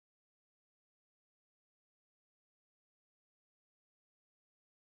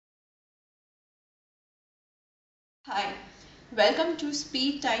Hi, welcome to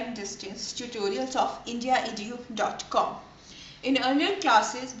Speed Time Distance tutorials of indiaedu.com. In earlier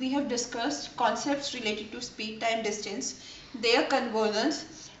classes, we have discussed concepts related to speed time distance, their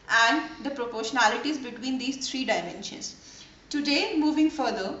convergence, and the proportionalities between these three dimensions. Today, moving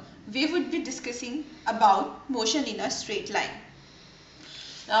further, we would be discussing about motion in a straight line.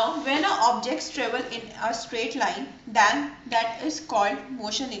 Now, when objects travel in a straight line, then that is called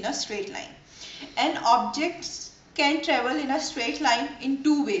motion in a straight line. And objects can travel in a straight line in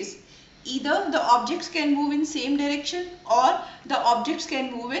two ways. Either the objects can move in same direction or the objects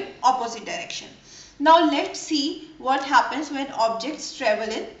can move in opposite direction. Now let's see what happens when objects travel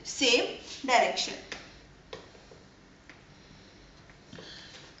in same direction.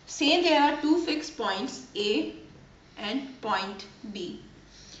 Say there are two fixed points A and point B,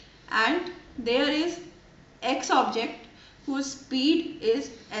 and there is x object whose speed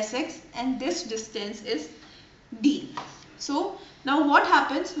is sx and this distance is d. So now what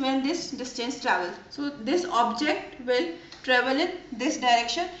happens when this distance travels? So this object will travel in this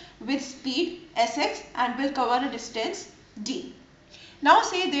direction with speed sx and will cover a distance d. Now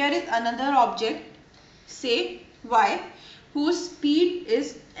say there is another object, say y, whose speed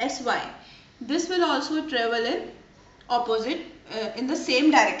is sy. This will also travel in opposite in the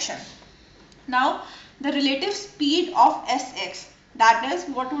same direction. Now the relative speed of sx, that is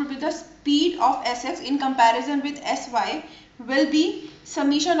what will be the speed of sx in comparison with sy, will be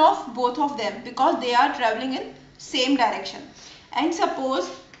summation of both of them because they are traveling in same direction. And suppose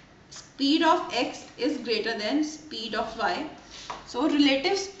speed of x is greater than speed of y. So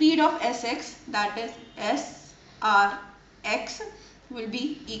relative speed of sx, that is srx, will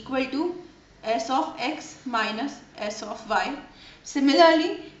be equal to s of x minus s of y.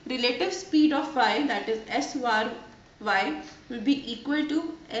 Similarly, relative speed of y, that is s var y, will be equal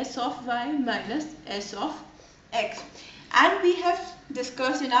to s of y minus s of x. And we have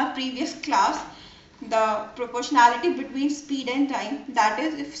discussed in our previous class the proportionality between speed and time. That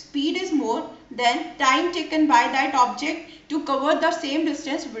is, if speed is more, then time taken by that object to cover the same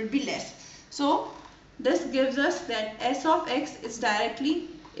distance will be less. So this gives us that s of x is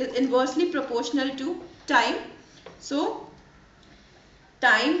inversely proportional to time. So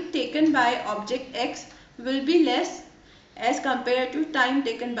time taken by object x will be less as compared to time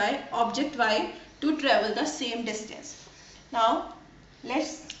taken by object y to travel the same distance. Now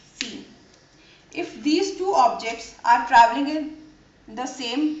let's see. If these two objects are traveling in the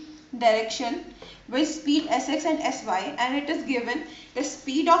same direction with speed sx and sy, and it is given the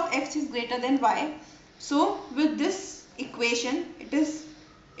speed of x is greater than y. So with this equation,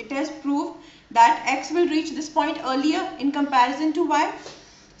 it has proved that x will reach this point earlier in comparison to y.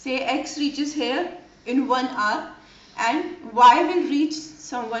 Say x reaches here in 1 hour and y will reach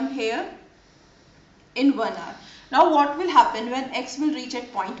someone here in 1 hour. Now what will happen when x will reach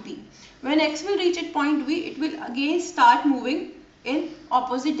at point B? When x will reach at point B, it will again start moving in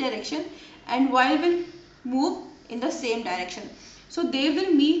opposite direction and y will move in the same direction. So they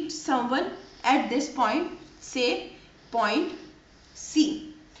will meet someone at this point, say point C.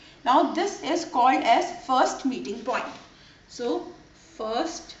 Now this is called as first meeting point. So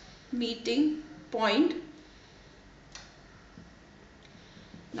first meeting point.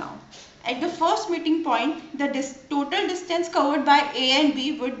 Now at the first meeting point, the total distance covered by A and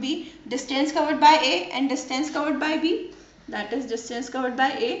B would be distance covered by A and distance covered by B. That is distance covered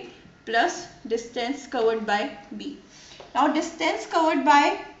by A plus distance covered by B. Now distance covered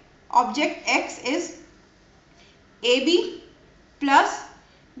by object x is AB plus,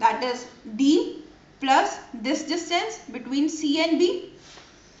 that is D, plus this distance between C and B.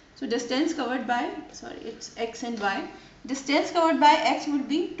 So distance covered by, it's x and y. Distance covered by x would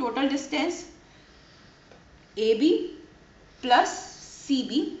be total distance AB plus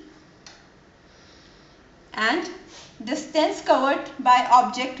CB, and distance covered by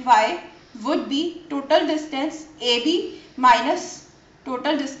object y would be total distance AB minus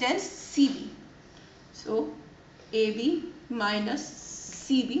total distance CB. So AB minus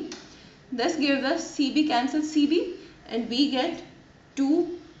CB. This gives us CB cancels CB and we get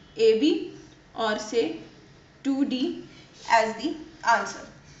 2AB or say 2D as the answer.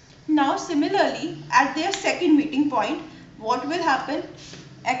 Now similarly, at their second meeting point, what will happen?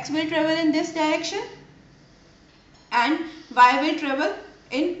 X will travel in this direction and y will travel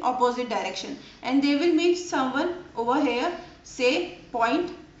in opposite direction, and they will meet someone over here, say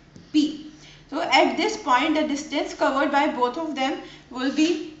point P. So at this point, the distance covered by both of them will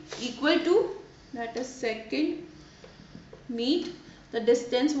be equal to, that is second meet, the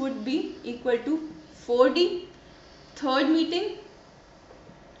distance would be equal to 4D. Third meeting,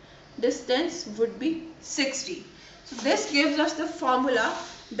 distance would be 60. So this gives us the formula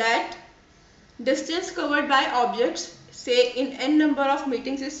that distance covered by objects, say in n number of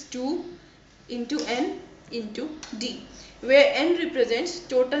meetings, is 2 into n into d, where n represents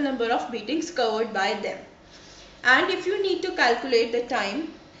total number of meetings covered by them. And if you need to calculate the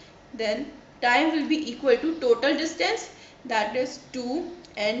time, then time will be equal to total distance, that is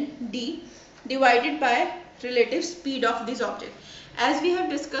 2nd divided by relative speed of this object. As we have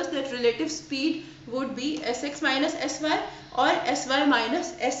discussed that relative speed would be sx minus sy or sy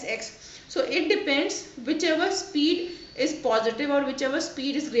minus sx. So it depends, whichever speed is positive or whichever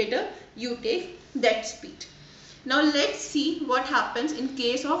speed is greater, you take that speed. Now let's see what happens in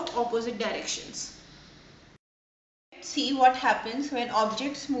case of opposite directions. Let's see what happens when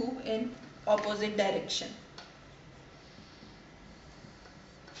objects move in opposite direction.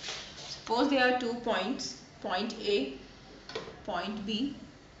 Suppose there are 2 points, point A, point B,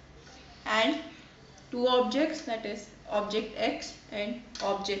 and 2 objects, that is object x and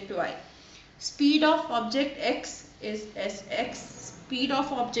object y. Speed of object x is sx, speed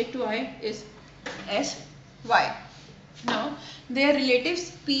of object y is sy. Now their relative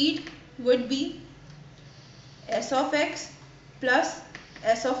speed would be s of x plus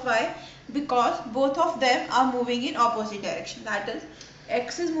s of y, because both of them are moving in opposite direction, that is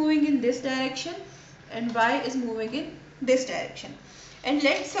x is moving in this direction and y is moving in this direction. And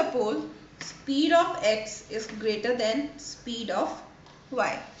let's suppose speed of x is greater than speed of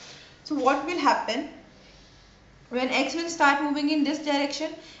y. So what will happen when x will start moving in this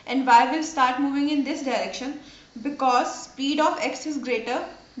direction and y will start moving in this direction? Because speed of x is greater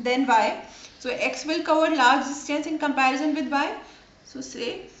than y, so x will cover large distance in comparison with y. So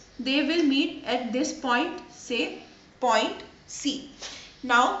say they will meet at this point, say point C.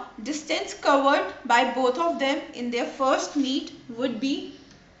 Now distance covered by both of them in their first meet would be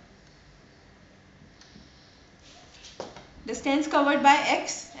distance covered by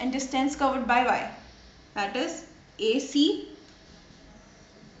x and distance covered by y, that is AC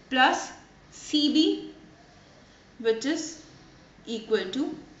plus CB, which is equal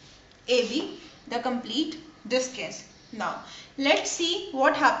to AB, the complete distance. Now let's see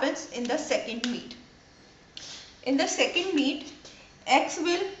what happens in the second meet. In the second meet, x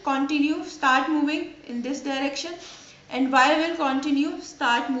will continue start moving in this direction and y will continue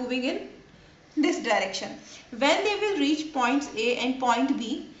start moving in this direction. When they will reach points A and point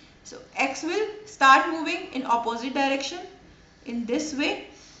B, so x will start moving in opposite direction in this way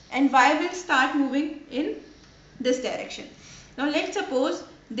and y will start moving in this direction. Now let's suppose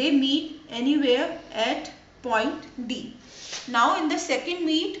they meet anywhere at point D. Now in the second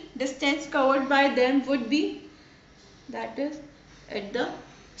meet, distance covered by them would be, that is at the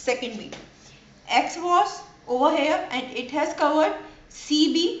second meet, x was over here and it has covered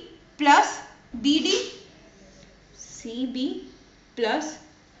CB plus BD, CB plus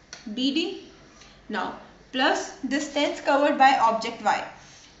BD. Now plus distance covered by object y.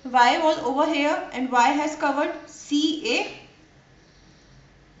 Y was over here and y has covered CA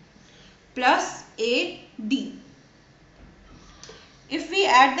plus AD. If we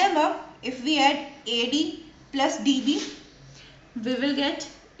add them up, if we add AD plus DB, we will get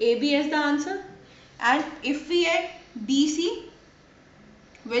AB as the answer, and if we add BC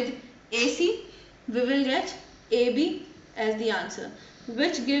with AC, we will get AB as the answer,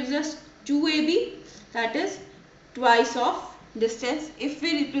 which gives us 2AB, that is twice of distance if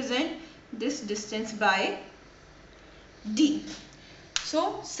we represent this distance by D.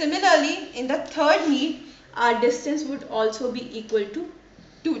 So similarly in the third meet, our distance would also be equal to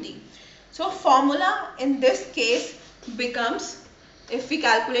 2D. So formula in this case becomes, if we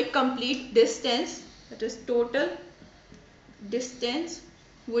calculate complete distance, that is total distance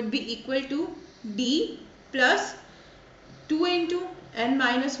would be equal to D plus 2 into n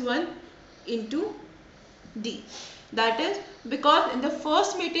minus 1 into D. That is because in the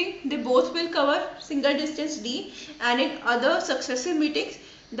first meeting they both will cover single distance D, and in other successive meetings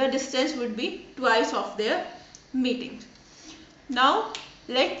the distance would be twice of their meetings. Now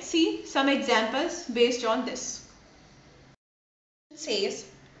let's see some examples based on this. It says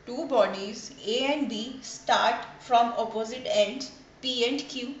two bodies A and B start from opposite ends P and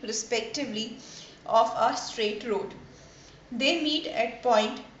Q respectively of a straight road. They meet at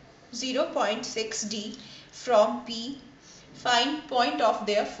point 0.6 D from P. Find point of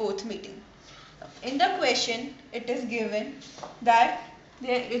their fourth meeting. In the question it is given that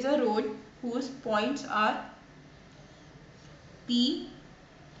there is a road whose points are P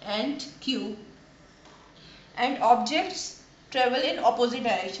and Q and objects travel in opposite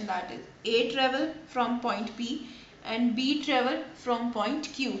direction, that is A travel from point P and B travel from point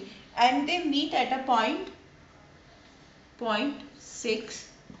Q, and they meet at a point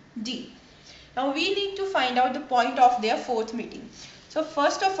 0.6d. Now we need to find out the point of their fourth meeting. So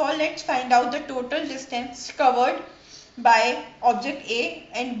first of all, let's find out the total distance covered by object A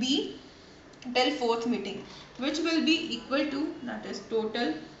and B till fourth meeting, which will be equal to, that is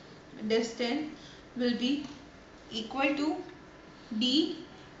total distance will be equal to d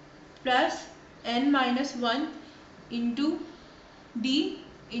plus n minus 1 into d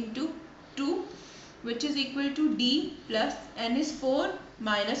into 2, which is equal to d plus n is 4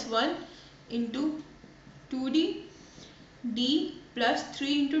 minus 1 into 2d, d plus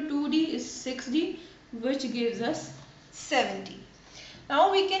 3 into 2d is 6d, which gives us 70.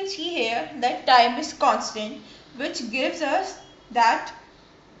 Now we can see here that time is constant, which gives us that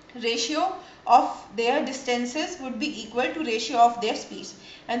ratio of their distances would be equal to ratio of their speeds,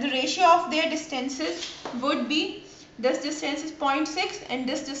 and the ratio of their distances would be, this distance is 0.6 and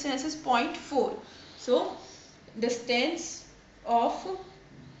this distance is 0.4. So distance of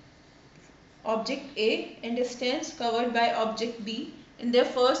object A and distance covered by object B in their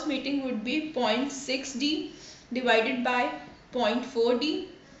first meeting would be 0.6d divided by 0.4d,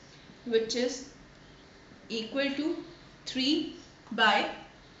 which is equal to 3 by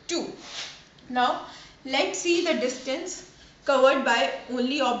 2. Now let's see the distance covered by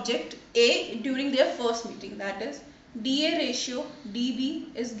only object A during their first meeting, that is dA ratio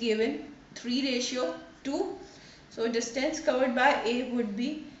dB is given 3:2. So distance covered by A would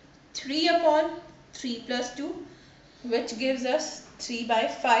be 3 upon 3 plus 2, which gives us 3 by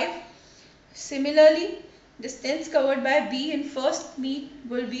 5. Similarly, distance covered by B in first meet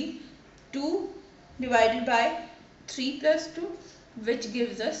will be 2 divided by 3 plus 2, which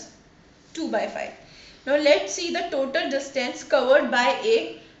gives us 2 by 5. Now let's see the total distance covered by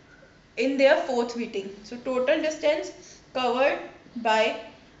A in their fourth meeting. So total distance covered by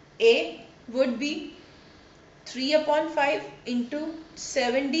A would be 3 upon 5 into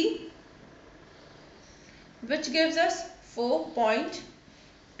 7d, which gives us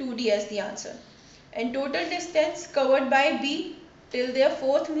 4.2d as the answer. And total distance covered by B till their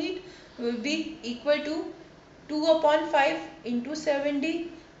fourth meet will be equal to 2 upon 5 into 7d,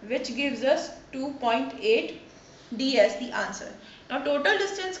 which gives us 2.8d as the answer. Now total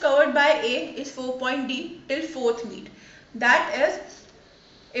distance covered by A is 4.d till fourth meet. That is,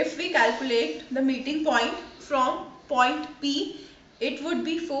 if we calculate the meeting point from point P, it would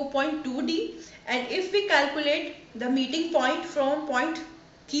be 4.2d, and if we calculate the meeting point from point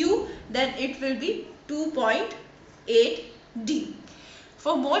Q, then it will be 2.8d.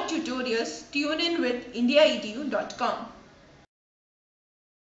 For more tutorials, tune in with indiaedu.com.